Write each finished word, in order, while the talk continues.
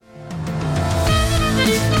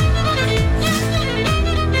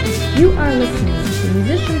You are listening to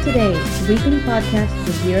Musician Today's weekly podcast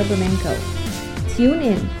with Vira Burmenko. Tune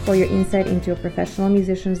in for your insight into a professional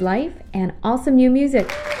musician's life and awesome new music.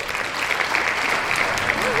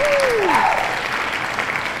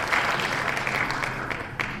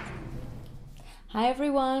 Hi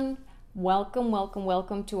everyone,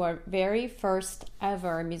 welcome to our very first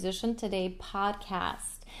ever Musician Today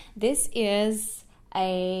podcast. This is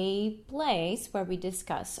a place where we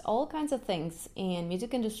discuss all kinds of things in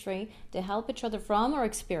music industry to help each other from our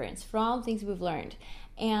experience, from things we've learned.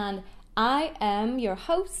 And I am your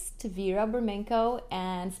host, Vira Burmenko,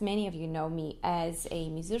 and many of you know me as a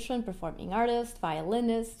musician, performing artist,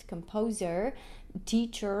 violinist, composer,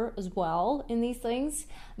 teacher as well in these things.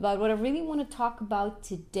 But what I really want to talk about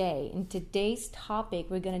today, in today's topic,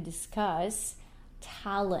 we're going to discuss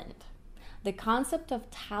talent, the concept of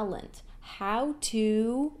talent, how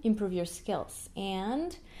to improve your skills,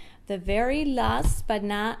 and the very last but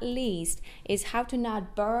not least is how to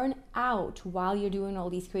not burn out while you're doing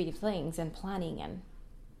all these creative things and planning and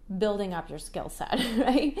building up your skill set,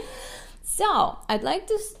 right? So I'd like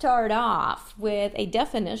to start off with a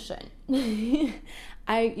definition. One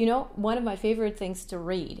of my favorite things to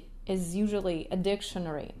read is usually a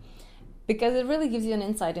dictionary, because it really gives you an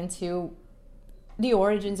insight into the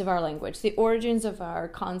origins of our language, the origins of our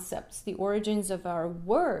concepts, the origins of our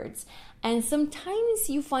words, and sometimes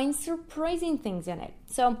you find surprising things in it.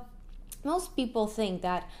 So most people think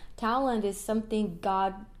that talent is something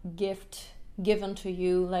God given to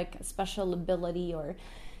you, like a special ability or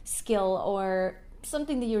skill or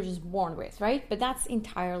something that you're just born with, right? But that's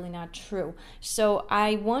entirely not true. So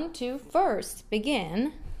I want to first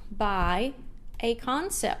begin by a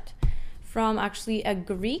concept from actually a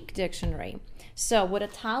Greek dictionary. So what a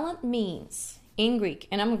talent means in Greek,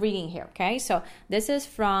 and I'm reading here, okay? So this is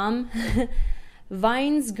from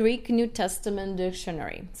Vine's Greek New Testament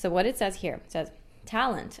Dictionary. So what it says here, it says,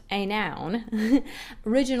 talent, a noun,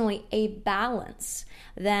 originally a balance,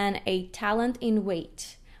 then a talent in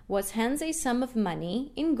weight, was hence a sum of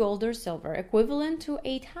money in gold or silver equivalent to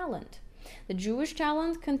a talent. The Jewish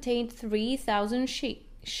talent contained 3,000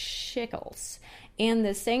 shekels in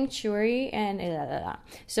the sanctuary, and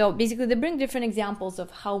so basically they bring different examples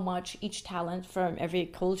of how much each talent from every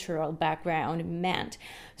cultural background meant.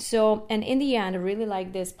 So, and in the end, I really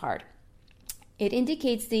like this part. It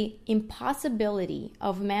indicates the impossibility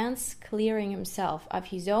of man's clearing himself of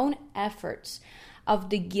his own efforts,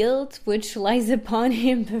 of the guilt which lies upon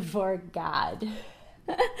him before God.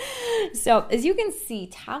 So, as you can see,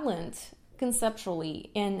 talent conceptually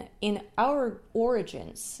in our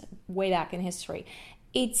origins way back in history,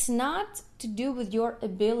 it's not to do with your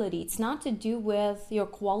ability, it's not to do with your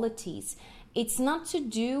qualities, it's not to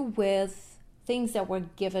do with things that were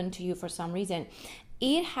given to you for some reason.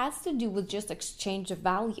 It has to do with just exchange of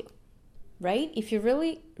value, right? If you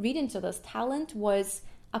really read into this, talent was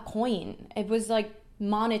a coin. It was like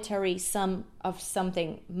monetary sum of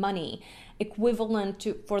something, money, equivalent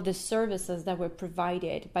to for the services that were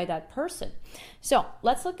provided by that person. So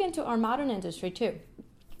let's look into our modern industry too.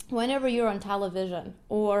 Whenever you're on television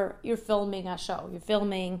or you're filming a show, you're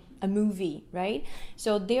filming a movie, right?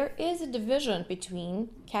 So there is a division between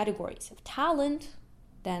categories of talent,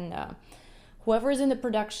 then whoever's in the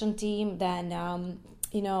production team, then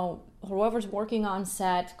whoever's working on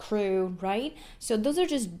set, crew, right? So those are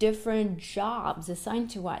just different jobs assigned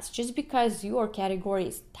to us. Just because your category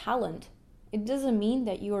is talent, it doesn't mean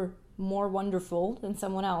that you're more wonderful than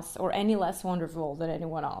someone else or any less wonderful than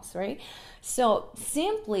anyone else, right? So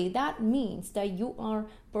simply that means that you are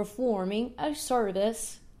performing a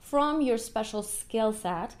service from your special skill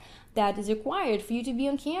set that is required for you to be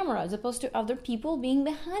on camera, as opposed to other people being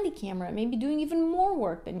behind the camera, maybe doing even more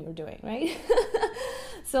work than you're doing, right?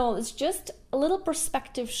 So it's just a little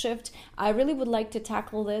perspective shift. I really would like to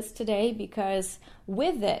tackle this today, because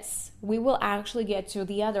with this, we will actually get to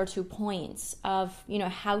the other 2 points of,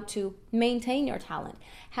 how to maintain your talent,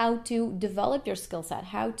 how to develop your skill set,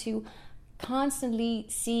 how to constantly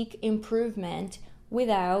seek improvement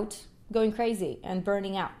without going crazy and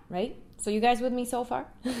burning out, right? So you guys with me so far?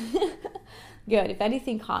 Good. If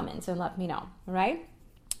anything, comments and let me know, all right?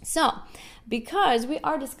 So, because we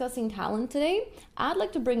are discussing talent today, I'd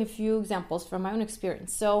like to bring a few examples from my own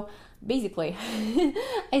experience. So, basically,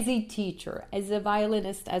 as a teacher, as a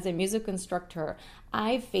violinist, as a music instructor,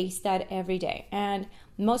 I face that every day. And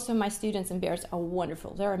most of my students and bears are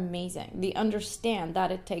wonderful. They're amazing. They understand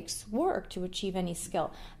that it takes work to achieve any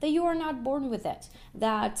skill, that you are not born with it,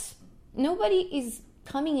 that nobody is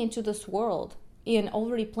coming into this world in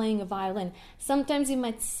already playing a violin. Sometimes it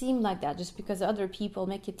might seem like that just because other people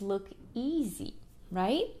make it look easy,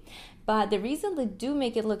 right? But the reason they do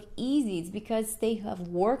make it look easy is because they have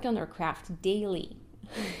worked on their craft daily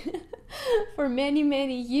for many,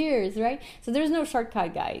 many years, right? So there's no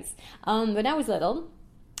shortcut, guys. When I was little,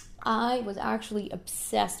 I was actually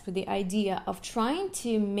obsessed with the idea of trying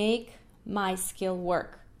to make my skill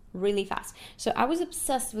work really fast. So I was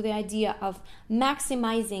obsessed with the idea of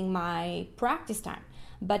maximizing my practice time,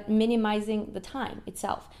 but minimizing the time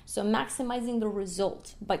itself. So maximizing the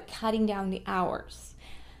result, but cutting down the hours.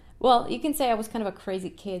 Well, you can say I was kind of a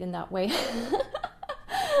crazy kid in that way.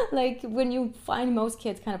 Like when you find most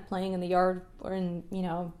kids kind of playing in the yard or in,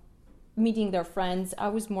 meeting their friends, I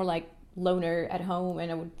was more like loner at home,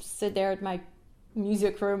 and I would sit there at my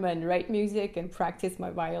music room and write music and practice my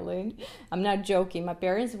violin. I'm not joking. My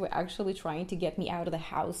parents were actually trying to get me out of the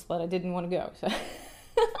house, but I didn't want to go.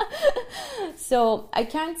 So I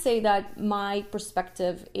can't say that my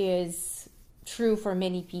perspective is true for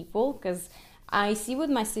many people, because I see with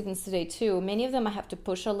my students today too, many of them I have to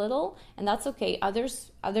push a little, and that's okay.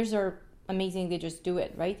 Others are amazing. They just do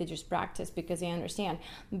it, right? They just practice because they understand.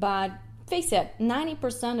 But face it,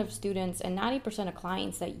 90% of students and 90% of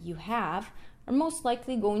clients that you have are most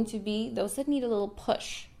likely going to be those that need a little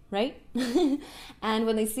push, right? And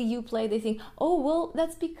when they see you play, they think, oh, well,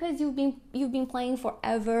 that's because you've been playing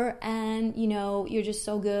forever, and you're just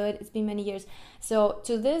so good. It's been many years. So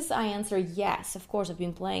to this I answer, yes, of course I've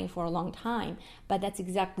been playing for a long time, but that's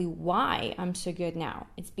exactly why I'm so good now.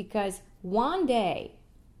 It's because one day,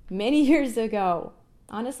 many years ago,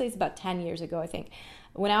 honestly it's about 10 years ago I think,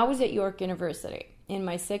 when I was at York University in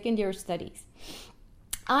my second year of studies,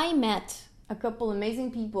 I met a couple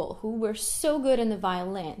amazing people who were so good in the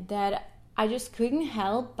violin that I just couldn't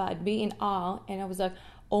help but be in awe. And I was like,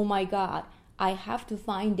 oh my God, I have to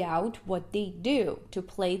find out what they do to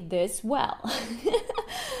play this well.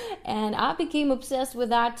 And I became obsessed with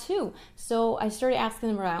that too. So I started asking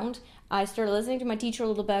them around. I started listening to my teacher a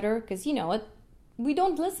little better, because you know what? We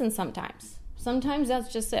don't listen sometimes. Sometimes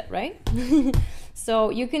that's just it, right?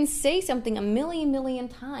 So you can say something a million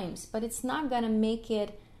times, but it's not going to make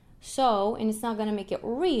it so, and it's not going to make it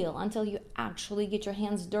real until you actually get your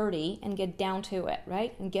hands dirty and get down to it,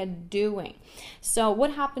 right? And get doing. So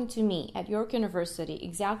what happened to me at York University,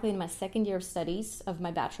 exactly in my second year of studies of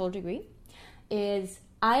my bachelor degree, is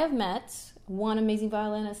I have met one amazing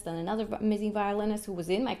violinist and another amazing violinist who was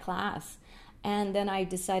in my class. And then I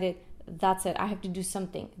decided, that's it. I have to do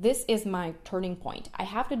something. This is my turning point. I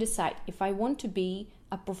have to decide if I want to be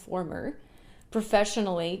a performer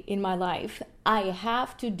professionally in my life. I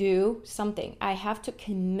have to do something. I have to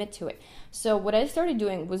commit to it. So what I started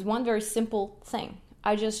doing was one very simple thing.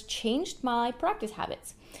 I just changed my practice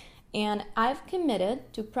habits. And I've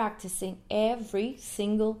committed to practicing every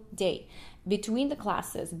single day, between the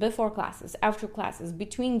classes, before classes, after classes,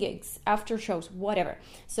 between gigs, after shows, whatever.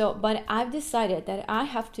 So, but I've decided that I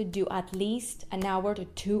have to do at least an hour to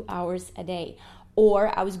 2 hours a day,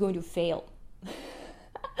 or I was going to fail.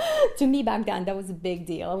 To me back then, that was a big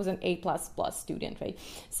deal. I was an A++ student, right?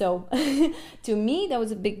 So to me, that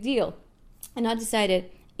was a big deal. And I decided,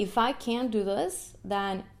 if I can't do this,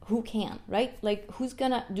 then who can, right? Like, who's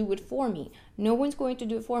gonna do it for me? No one's going to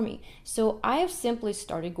do it for me. So I have simply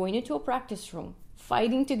started going into a practice room,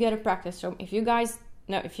 fighting to get a practice room. If you guys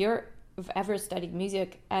know, if you've ever studied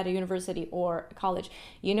music at a university or college,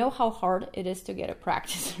 you know how hard it is to get a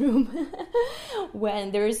practice room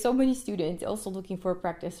when there is so many students also looking for a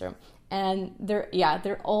practice room, and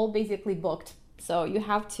they're all basically booked. So you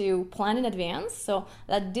have to plan in advance. So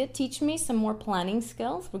that did teach me some more planning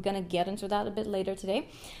skills. We're going to get into that a bit later today.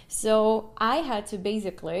 So I had to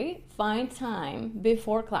basically find time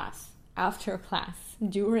before class, after class,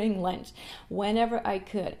 during lunch, whenever I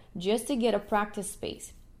could, just to get a practice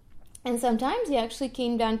space. And sometimes it actually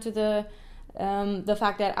came down to the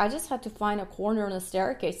fact that I just had to find a corner on the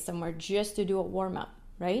staircase somewhere just to do a warm-up,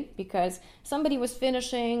 right? Because somebody was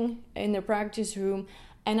finishing in their practice room,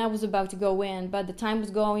 and I was about to go in, but the time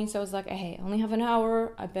was going, so I was like, hey, I only have an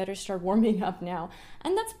hour, I better start warming up now.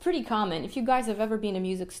 And that's pretty common. If you guys have ever been a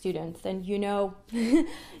music student, then you know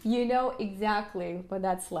you know exactly what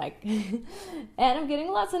that's like. And I'm getting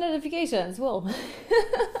lots of notifications. Well,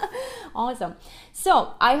 awesome.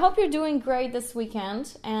 So I hope you're doing great this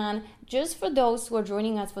weekend. And just for those who are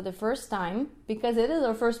joining us for the first time, because it is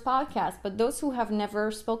our first podcast, but those who have never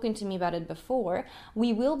spoken to me about it before,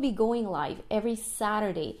 we will be going live every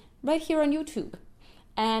Saturday right here on YouTube.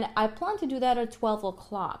 And I plan to do that at 12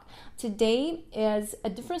 o'clock. Today is a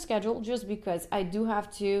different schedule just because I do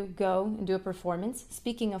have to go and do a performance.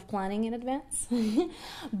 Speaking of planning in advance.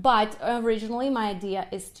 But originally my idea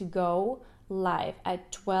is to go live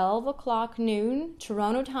at 12 o'clock noon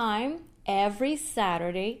Toronto time every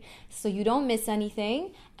Saturday so you don't miss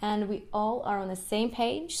anything, and we all are on the same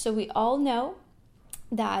page, so we all know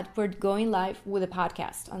that we're going live with a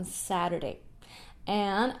podcast on Saturday.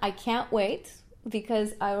 And I can't wait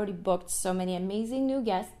because I already booked so many amazing new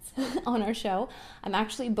guests on our show. I'm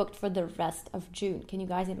actually booked for the rest of June. Can you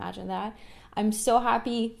guys imagine that? I'm so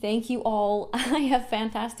happy. Thank you all. I have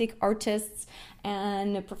fantastic artists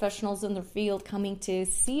and professionals in the field coming to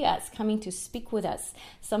see us, coming to speak with us.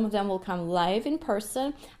 Some of them will come live in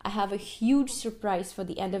person. I have a huge surprise for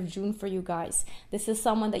the end of June for you guys. This is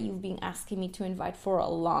someone that you've been asking me to invite for a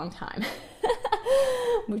long time.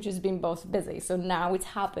 We've just been both busy. So now it's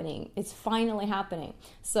happening. It's finally happening.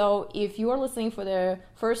 So if you are listening for the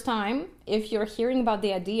first time, if you're hearing about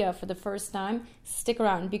the idea for the first time, stick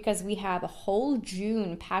around because we have a whole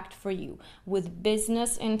June packed for you with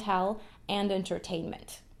business intel and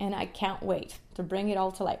entertainment. And I can't wait to bring it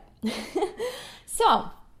all to life.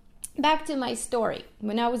 So back to my story.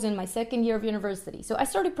 When I was in my second year of university, so I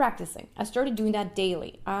started practicing. I started doing that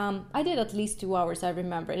daily. I did at least 2 hours, I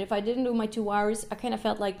remember. And if I didn't do my 2 hours, I kind of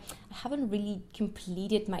felt like I haven't really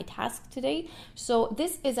completed my task today. So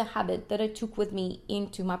this is a habit that I took with me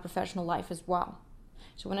into my professional life as well.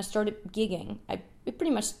 So when I started gigging, it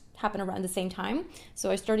pretty much happened around the same time.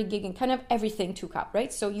 So I started gigging, kind of everything took up,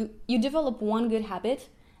 right? So you develop one good habit,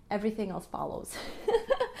 everything else follows.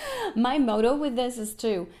 My motto with this is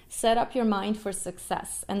to set up your mind for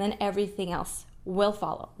success, and then everything else will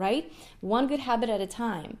follow, right? One good habit at a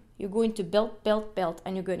time. You're going to build,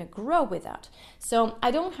 and you're going to grow with that. So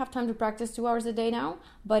I don't have time to practice 2 hours a day now,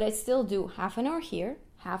 but I still do half an hour here,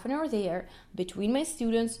 half an hour there, between my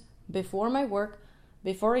students, before my work,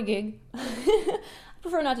 before a gig. I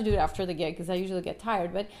prefer not to do it after the gig because I usually get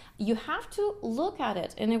tired, but you have to look at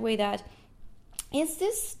it in a way that, is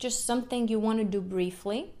this just something you want to do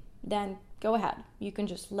briefly? Then go ahead. You can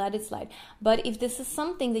just let it slide. But if this is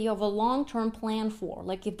something that you have a long-term plan for,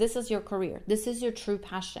 like if this is your career, this is your true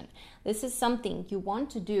passion, this is something you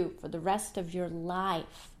want to do for the rest of your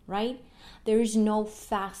life, right? There is no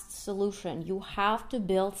fast solution. You have to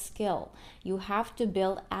build skill. You have to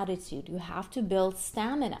build attitude. You have to build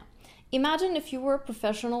stamina. Imagine if you were a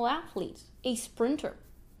professional athlete, a sprinter,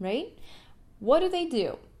 right? What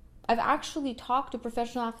do? I've actually talked to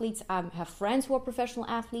professional athletes. I have friends who are professional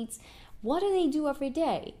athletes. What do they do every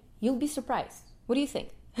day? You'll be surprised. What do you think?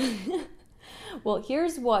 Well,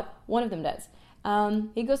 here's what one of them does.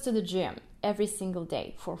 He goes to the gym every single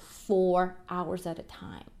day for 4 hours at a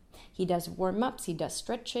time. He does warm-ups, he does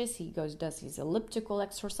stretches, does his elliptical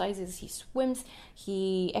exercises, he swims,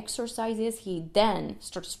 he exercises, he then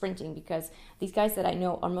starts sprinting because these guys that I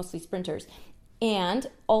know are mostly sprinters. And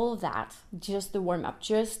all of that, just the warm-up,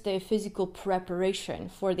 just the physical preparation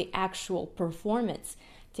for the actual performance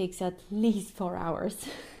takes at least 4 hours.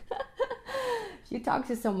 If you talk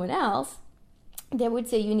to someone else, they would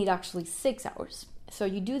say you need actually 6 hours. So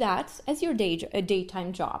you do that as your a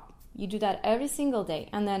daytime job. You do that every single day,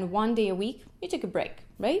 and then 1 day a week, you take a break,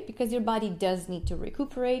 right? Because your body does need to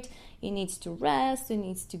recuperate, it needs to rest, it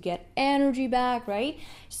needs to get energy back, right?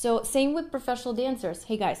 So same with professional dancers.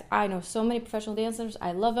 Hey guys, I know so many professional dancers.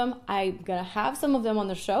 I love them. I'm gonna have some of them on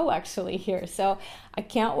the show actually here. So I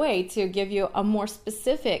can't wait to give you a more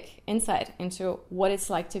specific insight into what it's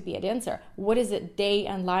like to be a dancer. What is it day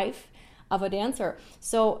and life of a dancer?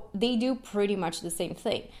 So they do pretty much the same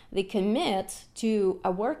thing. They commit to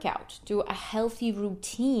a workout, to a healthy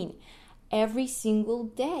routine every single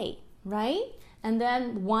day, right? And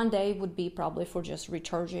then 1 day would be probably for just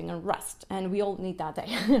recharging and rest. And we all need that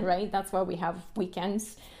day, right? That's why we have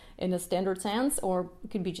weekends in a standard sense, or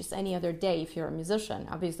it could be just any other day if you're a musician.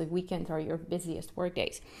 Obviously, weekends are your busiest work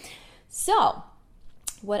days. So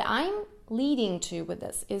what I'm leading to with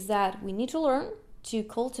this is that we need to learn to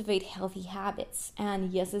cultivate healthy habits.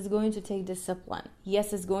 And yes, it's going to take discipline.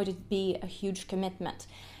 Yes, it's going to be a huge commitment.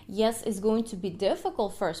 Yes, it's going to be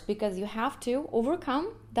difficult first because you have to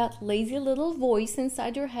overcome that lazy little voice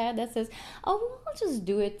inside your head that says, oh, well, I'll just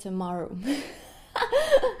do it tomorrow.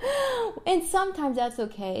 And sometimes that's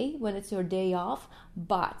okay when it's your day off,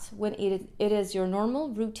 but when it is your normal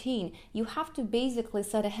routine, you have to basically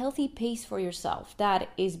set a healthy pace for yourself that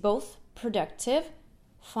is both productive,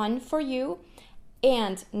 fun for you,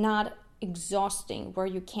 and not exhausting, where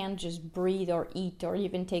you can't just breathe or eat or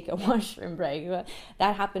even take a washroom break.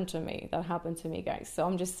 That happened to me, guys. So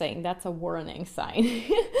I'm just saying that's a warning sign.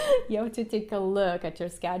 You have to take a look at your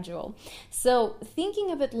schedule. So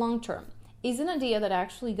thinking of it long term is an idea that I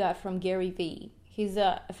actually got from Gary Vee. He's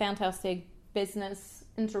a fantastic business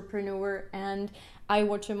entrepreneur, and I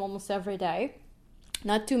watch him almost every day.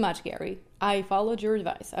 Not too much, Gary. I followed your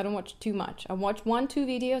advice. I don't watch too much. I watch 1-2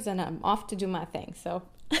 videos and I'm off to do my thing. So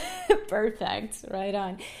perfect, right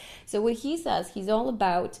on. So what he says, he's all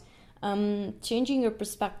about changing your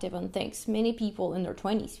perspective on things. Many people in their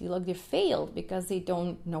 20s feel like they failed because they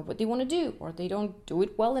don't know what they want to do, or they don't do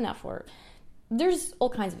it well enough, or there's all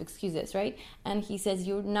kinds of excuses, right? And he says,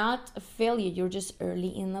 you're not a failure, you're just early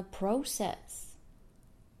in the process.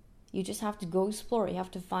 You just have to go explore. You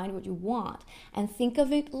have to find what you want and think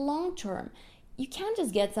of it long term. You can't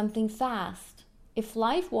just get something fast. If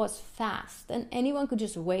life was fast, then anyone could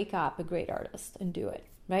just wake up a great artist and do it,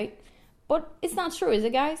 right? But it's not true, is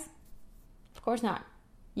it, guys? Of course not.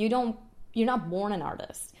 You're not born an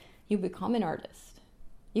artist. You become an artist.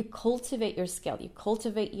 You cultivate your skill. You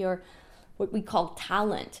cultivate your, what we call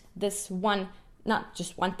talent. This one, not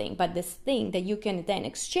just one thing, but this thing that you can then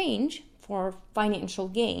exchange for financial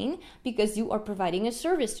gain, because you are providing a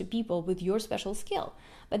service to people with your special skill.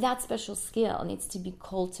 But that special skill needs to be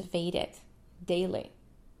cultivated daily.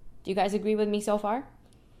 Do you guys agree with me so far?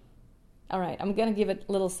 All right, I'm gonna give it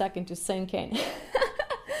a little second to sink in.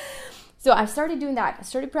 So I started doing that. I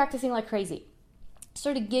started practicing like crazy.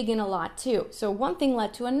 Started gigging a lot too. So one thing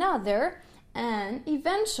led to another, and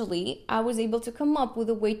eventually I was able to come up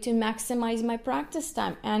with a way to maximize my practice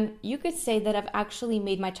time. And you could say that I've actually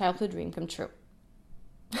made my childhood dream come true.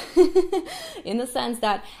 In the sense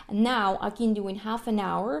that now I can do in half an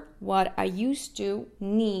hour what I used to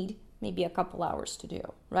need maybe a couple hours to do,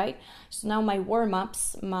 right? So now my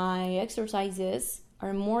warm-ups, my exercises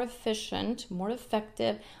are more efficient, more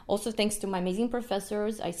effective. Also thanks to my amazing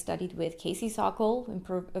professors. I studied with Casey Sokol,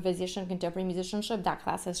 improvisation, contemporary musicianship. That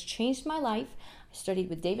class has changed my life. I studied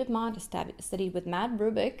with David Mott, I studied with Matt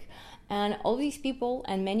Brubeck, and all these people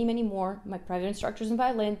and many, many more. My private instructors in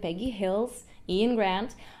violin, Peggy Hills, Ian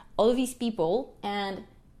Grant, all of these people, and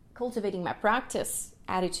cultivating my practice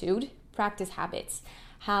attitude, practice habits,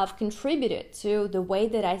 have contributed to the way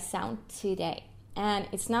that I sound today. And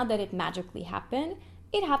it's not that it magically happened.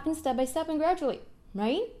 It happens step by step and gradually,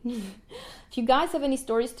 right? If you guys have any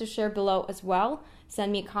stories to share below as well,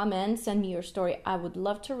 send me a comment, send me your story. I would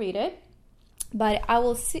love to read it. But I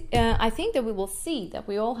will see. I think that we will see that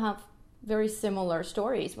we all have very similar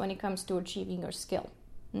stories when it comes to achieving your skill.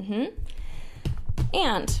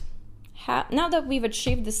 And now that we've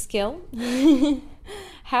achieved the skill,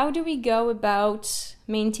 how do we go about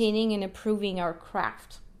maintaining and improving our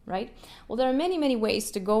craft, right? Well, there are many, many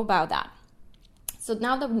ways to go about that. So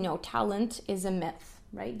now that we know talent is a myth,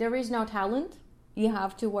 right? There is no talent. You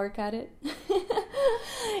have to work at it.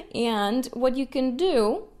 And what you can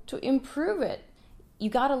do to improve it,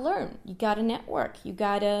 you got to learn. You got to network. You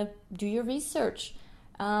got to do your research.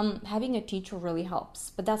 Having a teacher really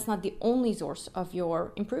helps, but that's not the only source of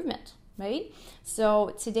your improvement, right?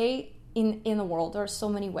 So today in the world, there are so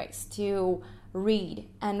many ways to read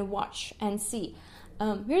and watch and see.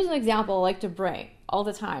 Here's an example I like to bring all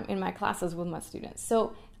the time in my classes with my students.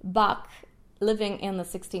 So Bach, living in the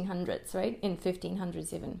 1600s, right? In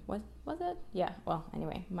 1500s even. What was it? Yeah, well,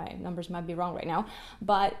 anyway, my numbers might be wrong right now.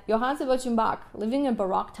 But Johann Sebastian Bach, living in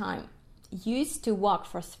Baroque time, used to walk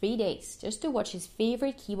for 3 days just to watch his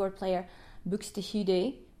favorite keyboard player,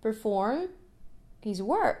 Buxtehude, perform his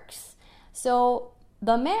works. So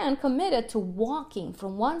the man committed to walking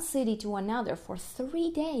from one city to another for 3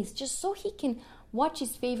 days just so he can watch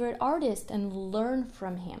his favorite artist and learn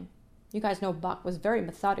from him. You guys know Bach was very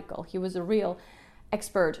methodical. He was a real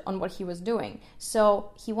expert on what he was doing.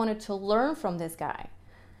 So he wanted to learn from this guy.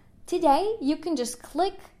 Today, you can just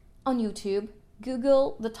click on YouTube,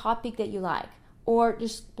 Google the topic that you like, or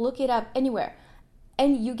just look it up anywhere,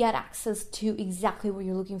 and you get access to exactly what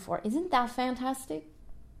you're looking for. Isn't that fantastic?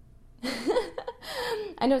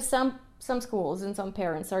 I know some schools and some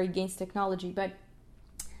parents are against technology, but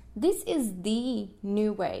this is the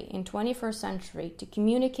new way in 21st century to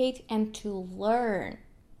communicate and to learn.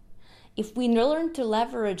 If we learn to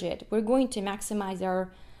leverage it, we're going to maximize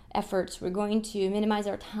our efforts. We're going to minimize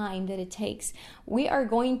our time that it takes. We are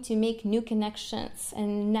going to make new connections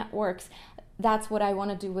and networks. That's what I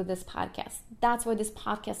want to do with this podcast. That's why this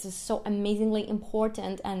podcast is so amazingly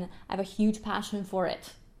important, and I have a huge passion for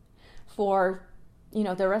it for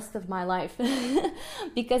the rest of my life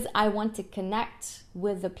because I want to connect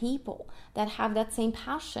with the people that have that same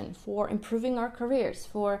passion for improving our careers,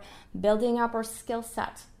 for building up our skill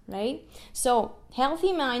set, right? So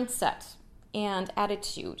healthy mindset and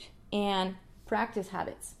attitude and practice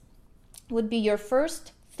habits would be your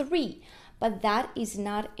first 3, but that is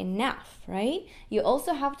not enough, right? You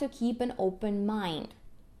also have to keep an open mind.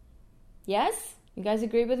 Yes? You guys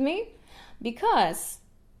agree with me? Because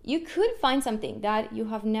You could find something that you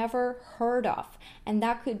have never heard of, and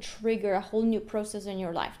that could trigger a whole new process in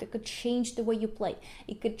your life. That could change the way you play.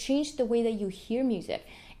 It could change the way that you hear music.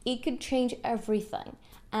 It could change everything.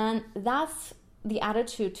 And that's the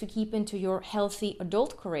attitude to keep into your healthy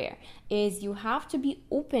adult career, is you have to be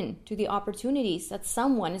open to the opportunities that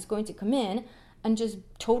someone is going to come in and just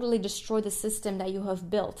totally destroy the system that you have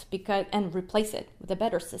built and replace it with a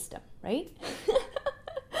better system, right?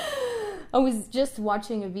 I was just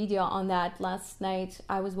watching a video on that last night.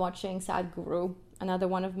 I was watching Sadhguru, another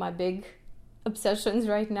one of my big obsessions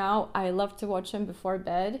right now. I love to watch him before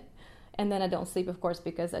bed. And then I don't sleep, of course,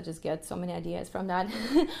 because I just get so many ideas from that.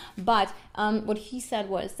 But what he said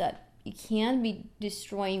was that you can't be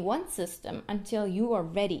destroying one system until you are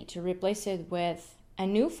ready to replace it with a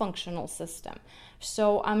new functional system.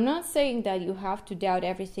 So I'm not saying that you have to doubt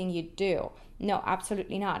everything you do. No,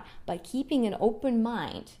 absolutely not. But keeping an open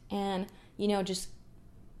mind and, just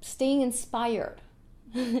staying inspired,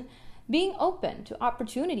 being open to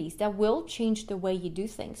opportunities that will change the way you do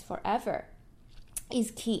things forever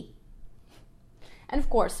is key. And of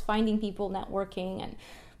course, finding people, networking, and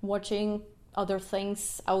watching other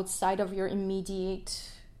things outside of your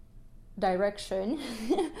immediate direction,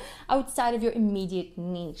 outside of your immediate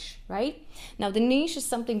niche, right? Now, the niche is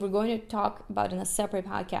something we're going to talk about in a separate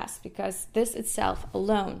podcast, because this itself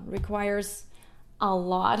alone requires a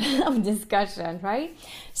lot of discussion, right?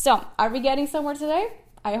 So, are we getting somewhere today?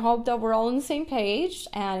 I hope that we're all on the same page.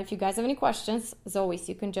 And if you guys have any questions, as always,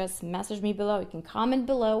 you can just message me below. You can comment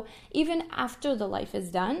below. Even after the live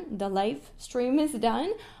stream is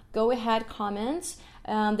done, go ahead, comment.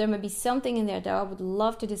 There may be something in there that I would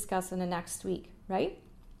love to discuss in the next week, right?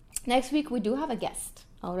 Next week, we do have a guest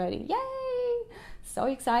already. Yay! So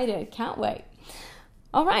excited. Can't wait.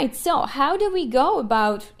 All right, so how do we go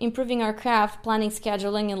about improving our craft, planning,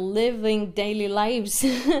 scheduling, and living daily lives?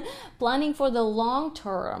 Planning for the long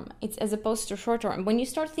term, it's as opposed to short term. When you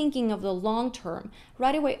start thinking of the long term,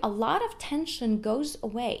 right away, a lot of tension goes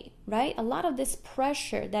away, right? A lot of this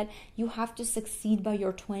pressure that you have to succeed by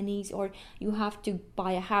your 20s or you have to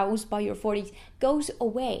buy a house by your 40s goes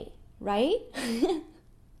away, right?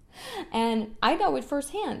 And I know it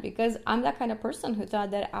firsthand, because I'm that kind of person who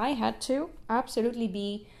thought that I had to absolutely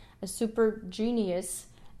be a super genius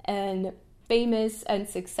and famous and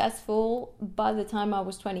successful by the time I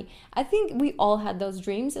was 20. I think we all had those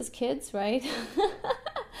dreams as kids, right?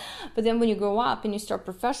 But then when you grow up and you start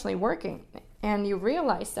professionally working and you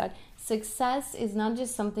realize that success is not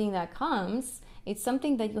just something that comes, it's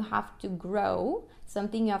something that you have to grow,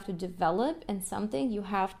 something you have to develop, and something you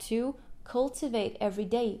have to cultivate every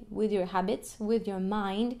day with your habits, with your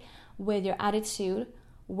mind, with your attitude,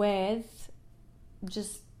 with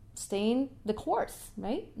just staying the course,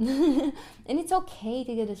 right? And it's okay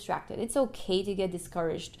to get distracted. It's okay to get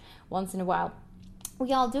discouraged once in a while.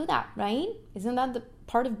 We all do that, right? Isn't that the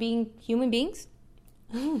part of being human beings?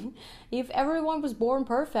 If everyone was born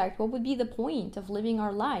perfect, what would be the point of living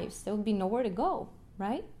our lives? There would be nowhere to go,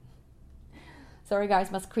 right? Sorry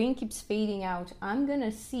guys, my screen keeps fading out. I'm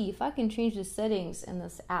gonna see if I can change the settings in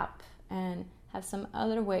this app and have some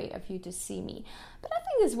other way of you to see me. But I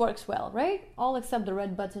think this works well, right? All except the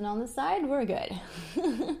red button on the side, we're good.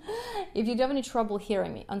 If you do have any trouble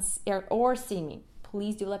hearing me or seeing me,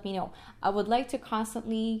 please do let me know. I would like to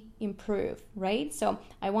constantly improve, right? So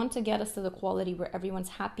I want to get us to the quality where everyone's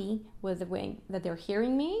happy with the way that they're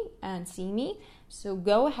hearing me and seeing me. So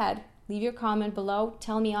go ahead, leave your comment below.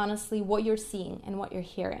 Tell me honestly what you're seeing and what you're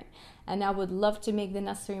hearing. And I would love to make the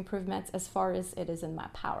necessary improvements as far as it is in my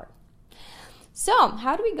power. So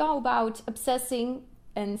how do we go about obsessing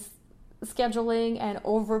and scheduling and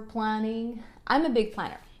over planning? I'm a big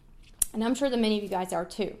planner. And I'm sure that many of you guys are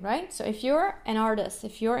too, right? So if you're an artist,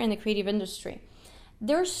 if you're in the creative industry,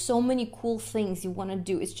 there's so many cool things you want to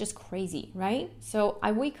do. It's just crazy, right? So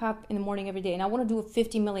I wake up in the morning every day and I want to do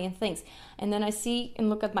 50 million things. And then I see and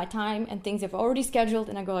look at my time and things I've already scheduled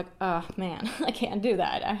and I go like, oh man, I can't do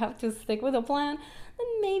that. I have to stick with a plan.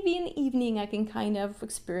 And maybe in the evening I can kind of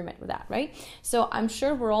experiment with that, right? So I'm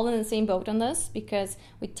sure we're all in the same boat on this because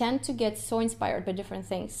we tend to get so inspired by different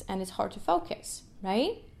things and it's hard to focus,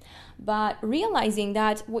 right? But realizing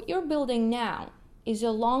that what you're building now is a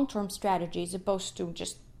long-term strategy as opposed to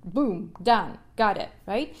just boom, done, got it,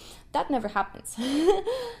 right? That never happens.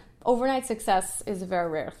 Overnight success is a very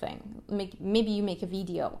rare thing. Maybe you make a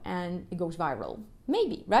video and it goes viral.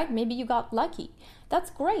 Maybe, right? Maybe you got lucky. That's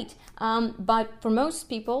great. But for most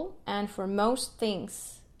people and for most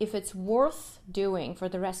things, if it's worth doing for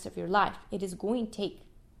the rest of your life, it is going to take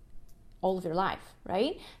all of your life,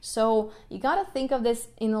 right? So you got to think of this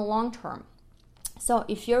in the long term. So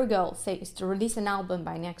if your goal, say, is to release an album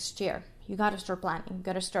by next year, you got to start planning. You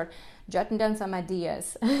got to start jotting down some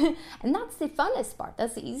ideas. And that's the funnest part.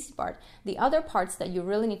 That's the easy part. The other parts that you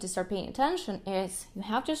really need to start paying attention is you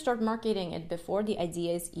have to start marketing it before the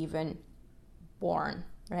idea is even born,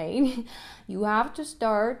 right? You have to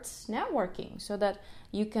start networking so that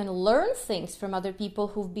you can learn things from other people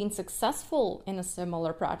who've been successful in a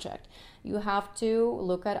similar project. You have to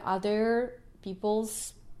look at other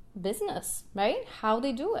people's business, right? How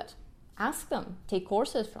they do it. Ask them, take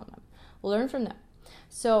courses from them, learn from them.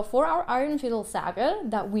 So for our Iron Fiddle saga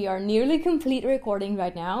that we are nearly complete recording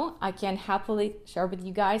right now, I can happily share with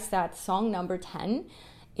you guys that song number 10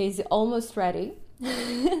 is almost ready.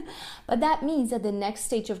 But that means that the next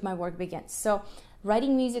stage of my work begins. So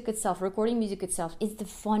writing music itself, recording music itself is the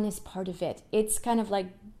funnest part of it. It's kind of like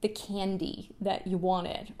the candy that you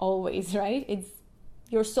wanted always, right? It's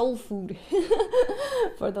your soul food,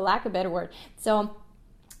 for the lack of a better word. So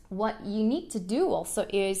what you need to do also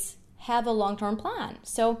is have a long-term plan.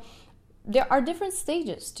 So there are different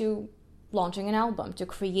stages to launching an album, to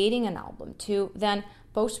creating an album, to then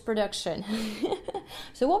post-production.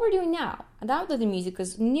 So what we're doing now that the music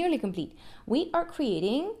is nearly complete, we are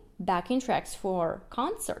creating backing tracks for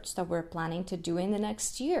concerts that we're planning to do in the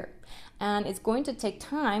next year. And it's going to take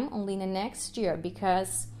time only in the next year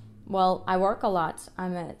because, well, I work a lot.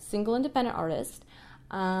 I'm a single independent artist.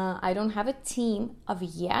 I don't have a team of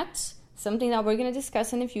yet. Something that we're going to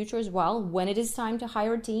discuss in the future as well, when it is time to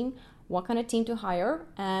hire a team, what kind of team to hire,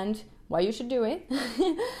 and why you should do it.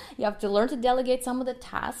 You have to learn to delegate some of the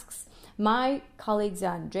tasks. My colleagues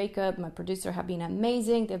and Jacob, my producer, have been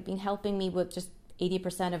amazing. They've been helping me with just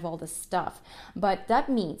 80% of all the stuff. But that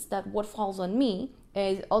means that what falls on me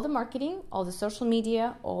is all the marketing, all the social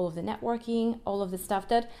media, all of the networking, all of the stuff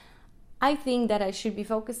that I think that I should be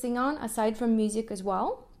focusing on aside from music as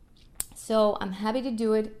well. So I'm happy to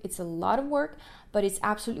do it. It's a lot of work, but it's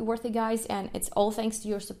absolutely worth it, guys. And it's all thanks to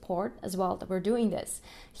your support as well that we're doing this.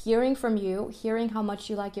 Hearing from you, hearing how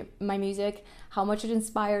much you like my music, how much it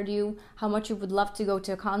inspired you, how much you would love to go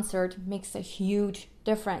to a concert makes a huge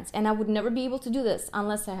difference. And I would never be able to do this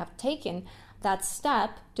unless I have taken that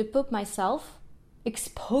step to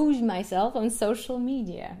expose myself on social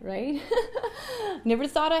media, right? Never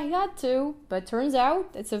thought I had to, but turns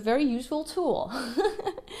out it's a very useful tool.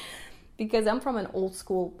 Because I'm from an old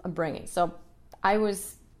school upbringing. So I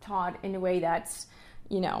was taught in a way that,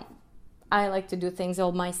 I like to do things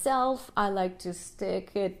all myself. I like to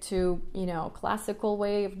stick it to, classical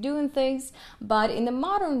way of doing things. But in the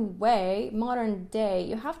modern day,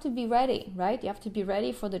 you have to be ready, right? You have to be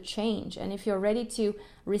ready for the change. And if you're ready to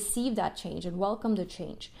receive that change and welcome the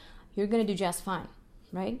change, you're going to do just fine,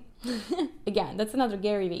 right? Again, that's another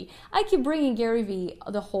Gary Vee. I keep bringing Gary Vee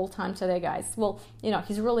the whole time today, guys. Well,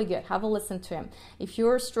 he's really good. Have a listen to him. If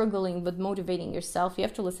you're struggling with motivating yourself, you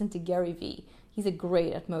have to listen to Gary Vee. He's a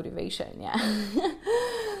great at motivation, yeah.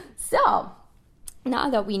 So,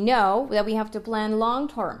 now that we know that we have to plan long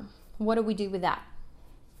term, what do we do with that?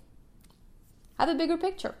 Have a bigger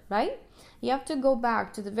picture, right? You have to go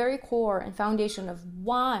back to the very core and foundation of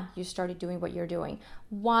why you started doing what you're doing.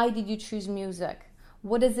 Why did you choose music?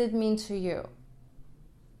 What does it mean to you?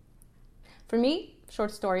 For me, short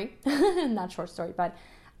story, not short story, but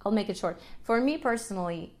I'll make it short. For me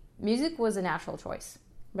personally, music was a natural choice,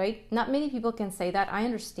 right? Not many people can say that. I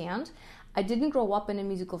understand. I didn't grow up in a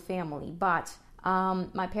musical family, but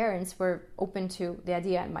my parents were open to the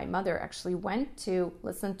idea, and my mother actually went to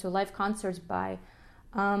listen to live concerts by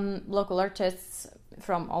local artists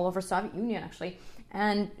from all over Soviet Union, actually.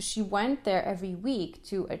 And she went there every week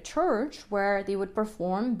to a church where they would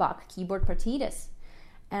perform Bach keyboard partitas.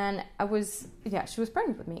 And she was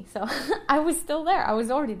pregnant with me. So I was still there. I was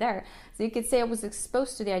already there. So you could say I was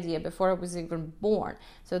exposed to the idea before I was even born.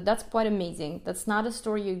 So that's quite amazing. That's not a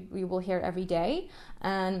story you will hear every day.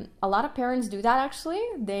 And a lot of parents do that, actually.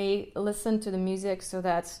 They listen to the music so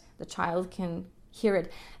that the child can hear it.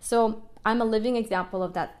 So I'm a living example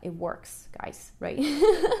of that. It works, guys, right?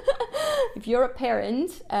 If you're a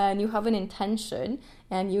parent and you have an intention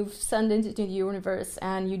and you've sent it into the universe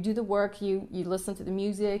and you do the work, you listen to the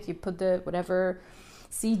music, you put the whatever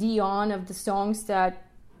CD on of the songs that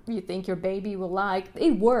you think your baby will like,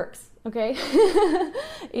 it works, okay?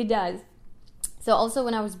 It does. So also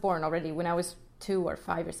when I was born already, when I was 2 or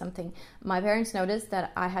 5 or something, my parents noticed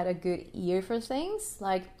that I had a good ear for things,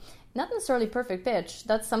 like not necessarily perfect pitch.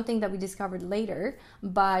 That's something that we discovered later.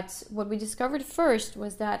 But what we discovered first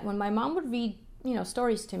was that when my mom would read,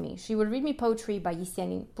 stories to me, she would read me poetry by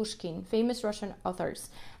Yesenin, Pushkin, famous Russian authors.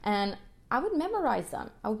 And I would memorize them.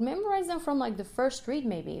 I would memorize them from like the first read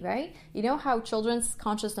maybe, right? You know how children's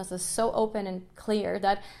consciousness is so open and clear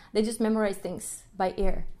that they just memorize things by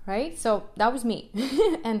ear, right? So that was me.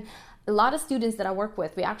 And a lot of students that I work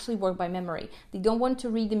with, we actually work by memory. They don't want to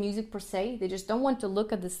read the music per se. They just don't want to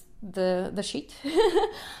look at the sheet,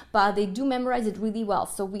 but they do memorize it really well.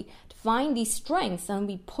 So we find these strengths and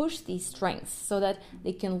we push these strengths so that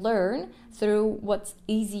they can learn through what's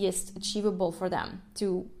easiest achievable for them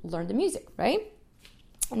to learn the music, right?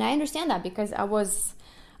 And I understand that because I was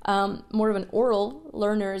more of an oral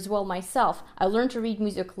learner as well myself. I learned to read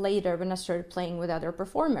music later when I started playing with other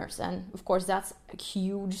performers. And of course, that's a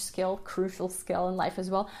huge skill, crucial skill in life as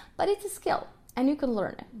well. But it's a skill and you can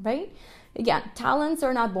learn it, right? Again, talents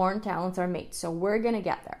are not born, talents are made. So we're going to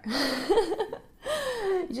get there.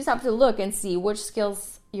 You just have to look and see which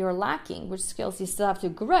skills you're lacking, which skills you still have to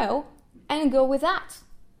grow, and go with that,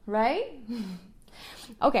 right?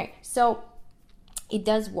 Okay, so it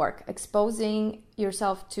does work. Exposing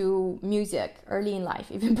yourself to music early in life,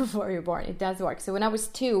 even before you're born, it does work. So when I was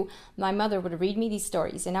 2, my mother would read me these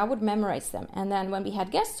stories and I would memorize them. And then when we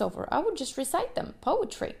had guests over, I would just recite them,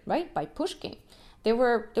 poetry, right, by Pushkin. They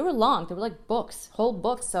were long. They were like books, whole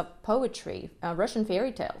books of poetry, Russian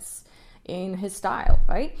fairy tales in his style,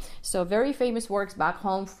 right? So very famous works back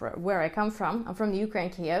home where I come from. I'm from the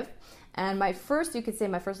Ukraine, Kiev. And you could say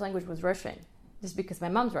my first language was Russian, just because my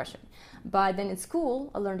mom's Russian. But then in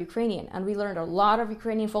school, I learned Ukrainian, and we learned a lot of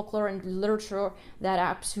Ukrainian folklore and literature that I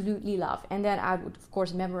absolutely love. And then I would, of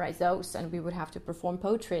course, memorize those, and we would have to perform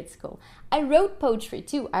poetry at school. I wrote poetry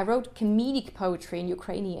too. I wrote comedic poetry in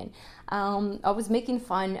Ukrainian. I was making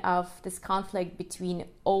fun of this conflict between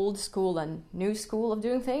old school and new school of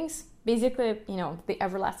doing things. Basically, the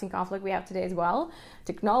everlasting conflict we have today as well.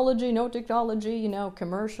 Technology, no technology,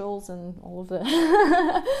 commercials and all of that.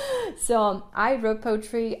 So I wrote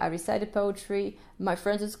poetry, I recited poetry. My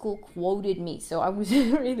friends at school quoted me, so I was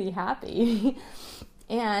really happy.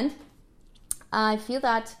 And I feel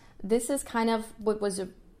that this is kind of what was a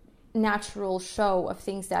natural show of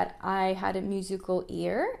things that I had a musical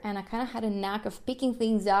ear, and I kind of had a knack of picking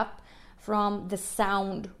things up from the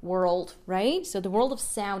sound world, right? So the world of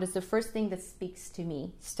sound is the first thing that speaks to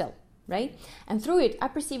me still, right? And through it, I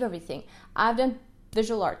perceive everything. I've done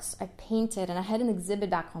visual arts. I painted, and I had an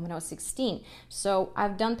exhibit back home when I was 16. So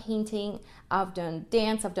I've done painting, I've done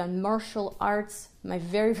dance, I've done martial arts, my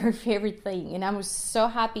very, very favorite thing. And I was so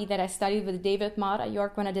happy that I studied with David Mott at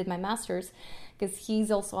York when I did my master's, because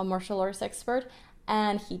he's also a martial arts expert,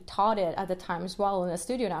 and he taught it at the time as well in a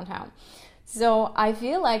studio downtown. So I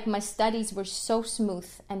feel like my studies were so smooth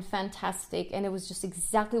and fantastic, and it was just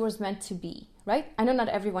exactly what it was meant to be, right? I know not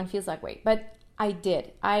everyone feels that way, but I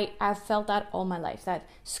did. I felt that all my life, that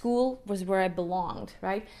school was where I belonged,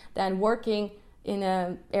 right? Then working in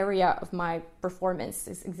an area of my performance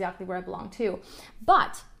is exactly where I belong too.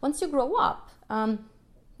 But once you grow up,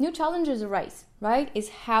 new challenges arise, right? Is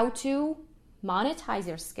how to monetize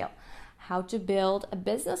your skill, how to build a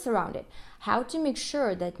business around it, how to make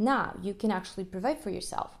sure that now you can actually provide for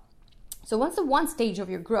yourself. So once the one stage of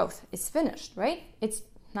your growth is finished, right? It's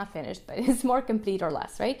not finished, but it's more complete or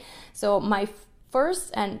less, right? So my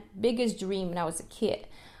first and biggest dream when I was a kid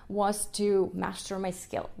was to master my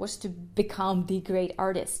skill, was to become the great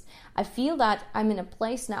artist. I feel that I'm in a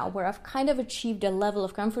place now where I've kind of achieved a level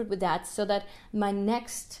of comfort with that, so that my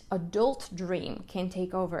next adult dream can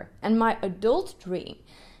take over. And my adult dream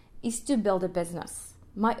is to build a business.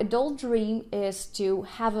 My adult dream is to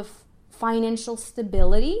have a financial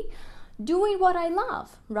stability doing what I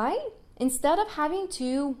love, right? Instead of having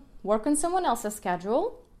to work on someone else's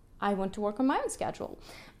schedule, I want to work on my own schedule.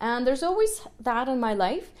 And there's always that in my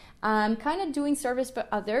life. I'm kind of doing service for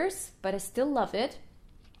others, but I still love it.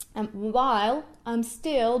 And while I'm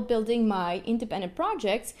still building my independent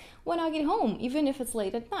projects when I get home, even if it's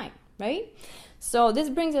late at night, right? So this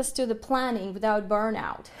brings us to the planning without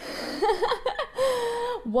burnout.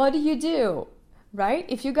 What do you do, right?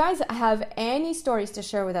 If you guys have any stories to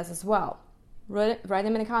share with us as well, write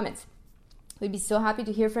them in the comments. We'd be so happy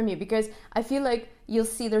to hear from you, because I feel like you'll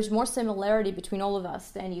see there's more similarity between all of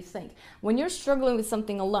us than you think. When you're struggling with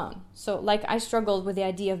something alone, so like I struggled with the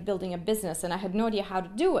idea of building a business, and I had no idea how to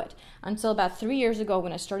do it until about 3 years ago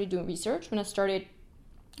when I started doing research, when I started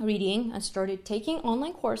reading, I started taking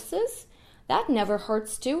online courses. That never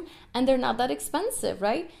hurts too, and they're not that expensive,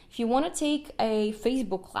 right? If you want to take a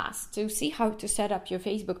Facebook class to see how to set up your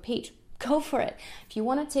Facebook page, go for it. If you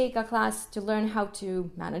want to take a class to learn how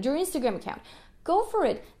to manage your Instagram account, go for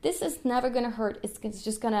it. This is never going to hurt. It's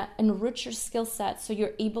just going to enrich your skill set so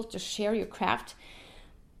you're able to share your craft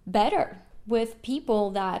better with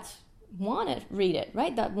people that want to read it,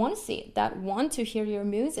 right? That want to see it, that want to hear your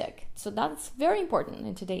music. So that's very important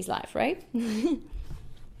in today's life, right?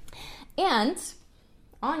 And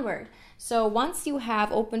onward. So once you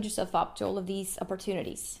have opened yourself up to all of these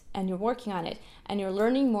opportunities and you're working on it and you're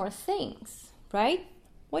learning more things, right?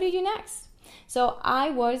 What do you do next? So I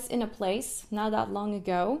was in a place not that long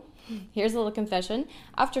ago. Here's a little confession.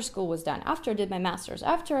 After school was done, after I did my master's,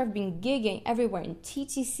 after I've been gigging everywhere in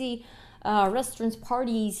TTC, restaurants,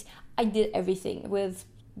 parties, I did everything with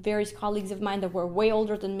various colleagues of mine that were way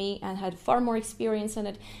older than me and had far more experience in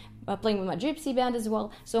it, playing with my gypsy band as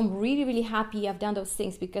well. So I'm really, really happy I've done those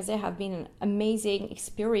things because they have been an amazing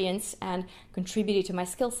experience and contributed to my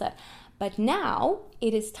skill set. But now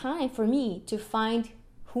it is time for me to find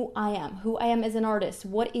who I am as an artist.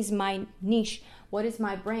 What is my niche? What is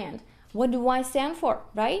my brand? What do I stand for,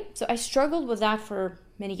 right? So I struggled with that for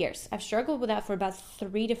many years. I've struggled with that for about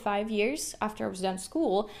 3 to 5 years after I was done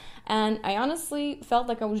school. And I honestly felt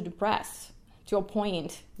like I was depressed to a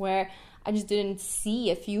point where I just didn't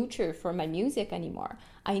see a future for my music anymore.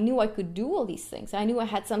 I knew I could do all these things. I knew I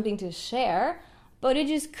had something to share, but I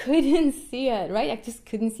just couldn't see it, right? I just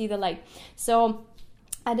couldn't see the light. So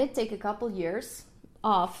I did take a couple years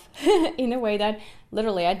off in a way that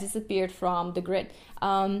literally I disappeared from the grid.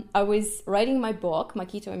 I was writing my book, My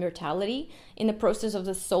Key to Immortality, in the process of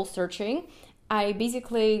the soul searching. I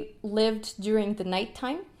basically lived during the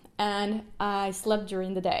nighttime and I slept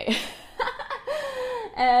during the day.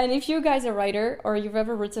 And if you guys are a writer or you've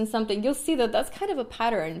ever written something, you'll see that that's kind of a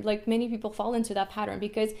pattern. Like many people fall into that pattern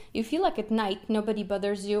because you feel like at night nobody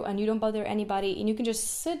bothers you and you don't bother anybody and you can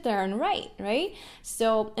just sit there and write, right?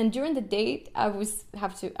 So, and during the day I would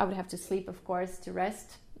have to sleep, of course, to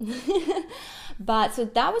rest. But so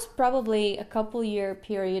that was probably a couple year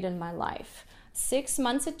period in my life. 6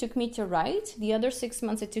 months it took me to write. The other 6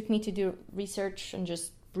 months it took me to do research and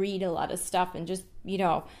just read a lot of stuff and just,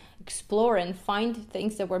 explore and find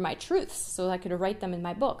things that were my truths so I could write them in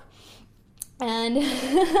my book. And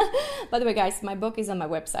by the way, guys, my book is on my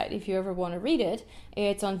website. If you ever want to read it,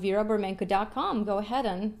 it's on viraburmenko.com. Go ahead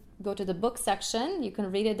and go to the book section. You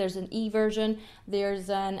can read it. There's an e-version.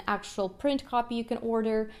 There's an actual print copy you can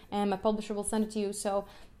order, and my publisher will send it to you. So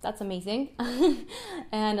that's amazing.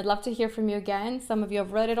 And I'd love to hear from you again. Some of you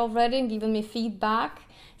have read it already and given me feedback.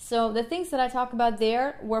 So the things that I talk about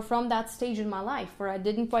there were from that stage in my life where I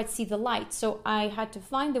didn't quite see the light. So I had to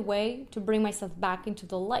find a way to bring myself back into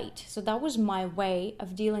the light. So that was my way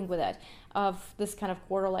of dealing with it, of this kind of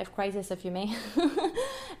quarter life crisis, if you may.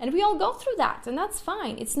 And we all go through that, and that's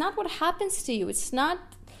fine. It's not what happens to you. It's not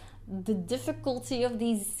the difficulty of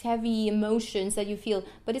these heavy emotions that you feel,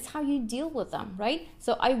 but it's how you deal with them, right?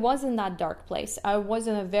 So I was in that dark place. I was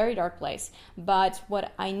in a very dark place, but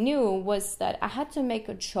what I knew was that I had to make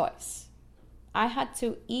a choice. I had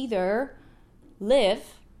to either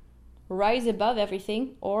live, rise above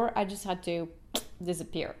everything, or I just had to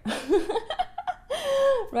disappear.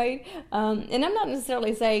 Right? And I'm not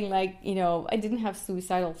necessarily saying I didn't have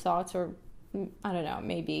suicidal thoughts, or I don't know,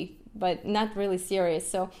 maybe, but not really serious.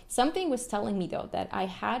 So something was telling me though that I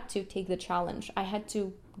had to take the challenge. I had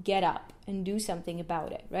to get up and do something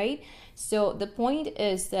about it, right? So the point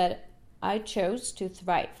is that I chose to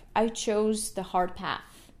thrive. I chose the hard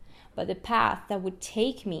path, but the path that would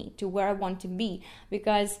take me to where I want to be,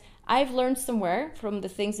 because I've learned somewhere from the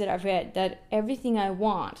things that I've read that everything I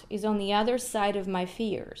want is on the other side of my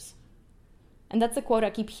fears. And that's a quote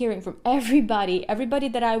I keep hearing from everybody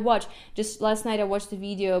that I watch. Just last night I watched a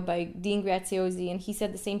video by Dean Graziosi, and he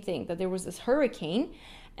said the same thing, that there was this hurricane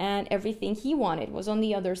and everything he wanted was on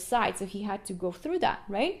the other side. So he had to go through that,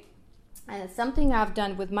 right? And it's something I've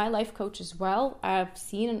done with my life coach as well. I've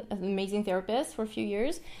seen an amazing therapist for a few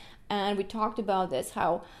years, and we talked about this,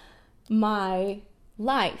 how my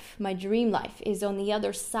life, my dream life, is on the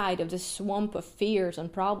other side of the swamp of fears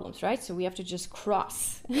and problems, right? So we have to just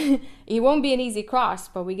cross. It won't be an easy cross,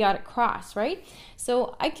 but we got to cross, right?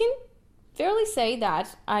 So I can fairly say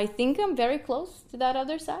that I think I'm very close to that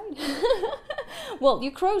other side. Well, you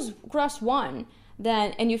cross one,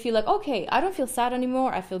 then, and you feel like, okay, I don't feel sad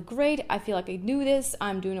anymore. I feel great. I feel like I do this.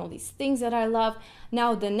 I'm doing all these things that I love.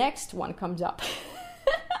 Now the next one comes up.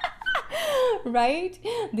 Right?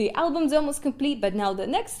 The album's almost complete, but now the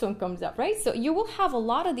next one comes up, right? So you will have a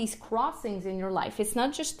lot of these crossings in your life. It's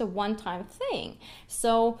not just the one-time thing.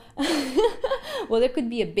 So, well, there could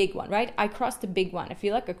be a big one, right? I crossed a big one. I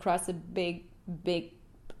feel like I crossed a big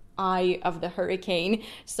eye of the hurricane.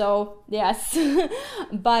 So, yes.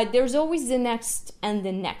 But there's always the next and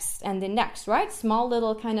the next and the next, right? Small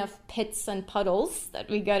little kind of pits and puddles that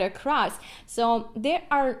we gotta cross. So there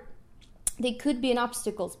are They could be an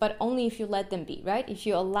obstacles, but only if you let them be, right? If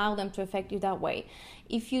you allow them to affect you that way.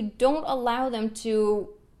 If you don't allow them to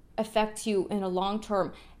affect you in a long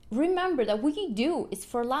term, remember that what you do is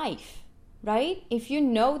for life, right? If you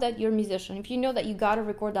know that you're a musician, if you know that you got to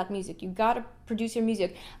record that music, you got to produce your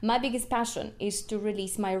music. My biggest passion is to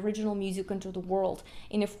release my original music into the world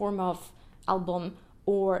in a form of album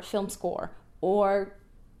or film score or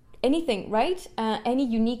anything, right? Any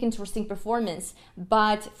unique, interesting performance.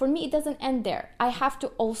 But for me, it doesn't end there. I have to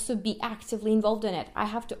also be actively involved in it. I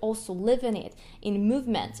have to also live in it, in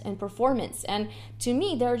movement and performance. And to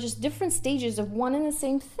me, there are just different stages of one and the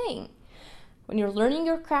same thing. When you're learning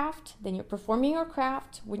your craft, then you're performing your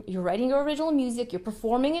craft. When you're writing your original music, you're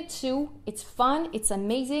performing it too. It's fun, it's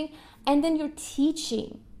amazing. And then you're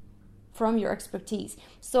teaching from your expertise.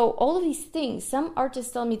 So all of these things, some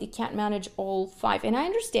artists tell me they can't manage all 5. And I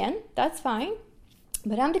understand, that's fine.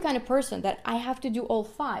 But I'm the kind of person that I have to do all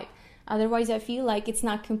 5. Otherwise, I feel like it's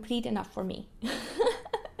not complete enough for me.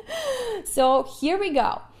 So here we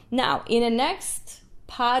go. Now, in the next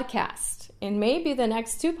podcast, and maybe the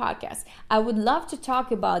next 2 podcasts, I would love to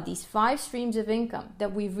talk about these 5 streams of income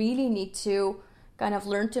that we really need to kind of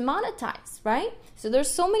learn to monetize, right? So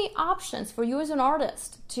there's so many options for you as an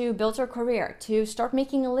artist to build your career, to start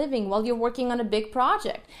making a living while you're working on a big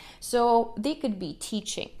project. So they could be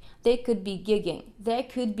teaching, they could be gigging, they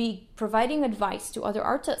could be providing advice to other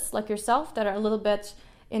artists like yourself that are a little bit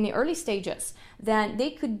in the early stages. Then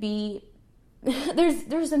they could be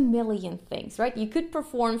there's a million things, right? You could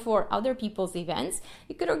perform for other people's events.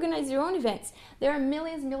 You could organize your own events. There are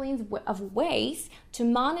millions of ways to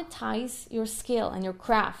monetize your skill and your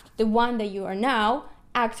craft, the one that you are now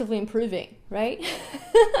actively improving, right?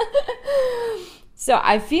 So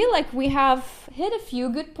I feel like we have hit a few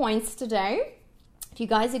good points today. If you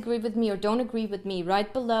guys agree with me or don't agree with me,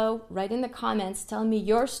 write below, write in the comments, tell me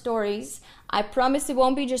your stories. I promise it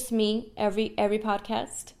won't be just me every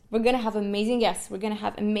podcast. We're going to have amazing guests. We're going to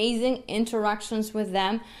have amazing interactions with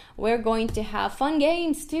them. We're going to have fun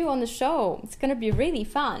games too on the show. It's going to be really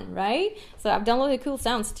fun, right? So I've downloaded cool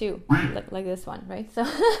sounds too, like this one, right? So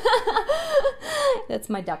that's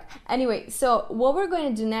my duck. Anyway, so what we're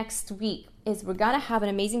going to do next week is we're going to have an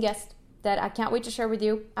amazing guest that I can't wait to share with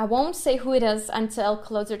you. I won't say who it is until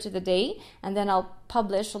closer to the day, and then I'll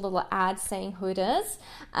publish a little ad saying who it is.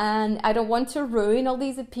 And I don't want to ruin all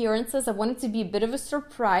these appearances. I want it to be a bit of a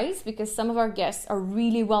surprise because some of our guests are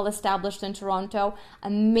really well established in Toronto,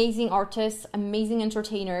 amazing artists, amazing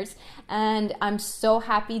entertainers, and I'm so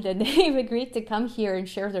happy that they've agreed to come here and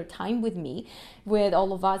share their time with me, with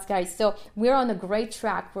all of us guys. So we're on a great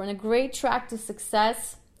track. We're on a great track to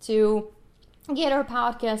success, to get our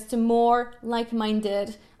podcast to more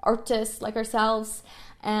like-minded artists like ourselves.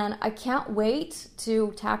 And I can't wait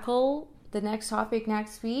to tackle the next topic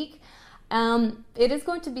next week. It is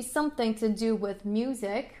going to be something to do with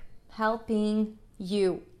music helping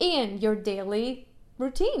you in your daily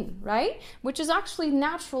routine, right? Which is actually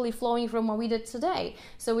naturally flowing from what we did today.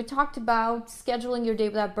 So we talked about scheduling your day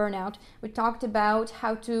without burnout. We talked about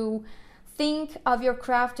how to think of your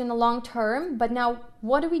craft in the long term. But now,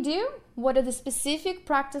 what do? What are the specific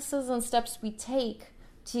practices and steps we take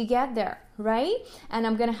to get there, right? And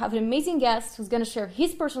I'm going to have an amazing guest who's going to share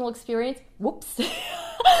his personal experience. Whoops.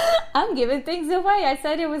 I'm giving things away. I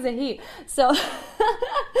said it was a he. So,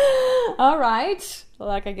 all right.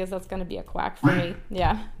 Like, I guess that's going to be a quack for me.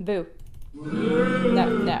 Yeah. Boo.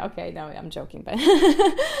 No, I'm joking, but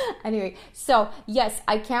anyway, so yes,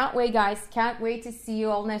 I can't wait, guys. Can't wait to see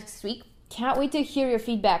you all next week. Can't wait to hear your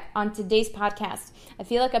feedback on today's podcast. I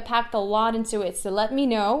feel like I packed a lot into it, so let me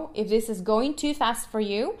know if this is going too fast for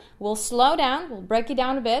you. We'll slow down, we'll break it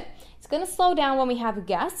down a bit. It's going to slow down when we have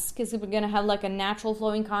guests because we're going to have like a natural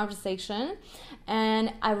flowing conversation.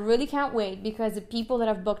 And I really can't wait because the people that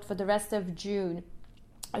I've booked for the rest of June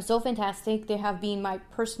are so fantastic. They have been my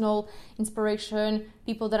personal inspiration,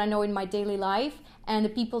 people that I know in my daily life, and the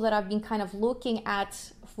people that I've been kind of looking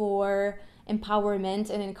at for empowerment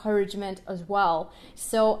and encouragement as well.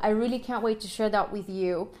 So I really can't wait to share that with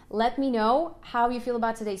you. Let me know how you feel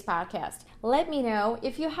about today's podcast. Let me know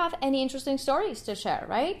if you have any interesting stories to share,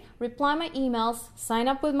 right? Reply my emails, sign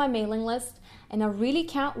up with my mailing list, and I really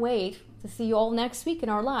can't wait to see you all next week in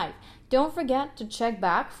our live. Don't forget to check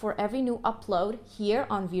back for every new upload here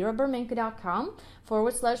on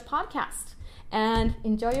viraburmenko.com/podcast. And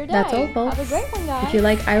enjoy your day. That's all, folks. Have a great one, guys. If you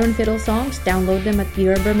like Iron Fiddle songs, download them at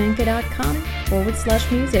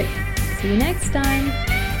viraburmenko.com/music. See you next time.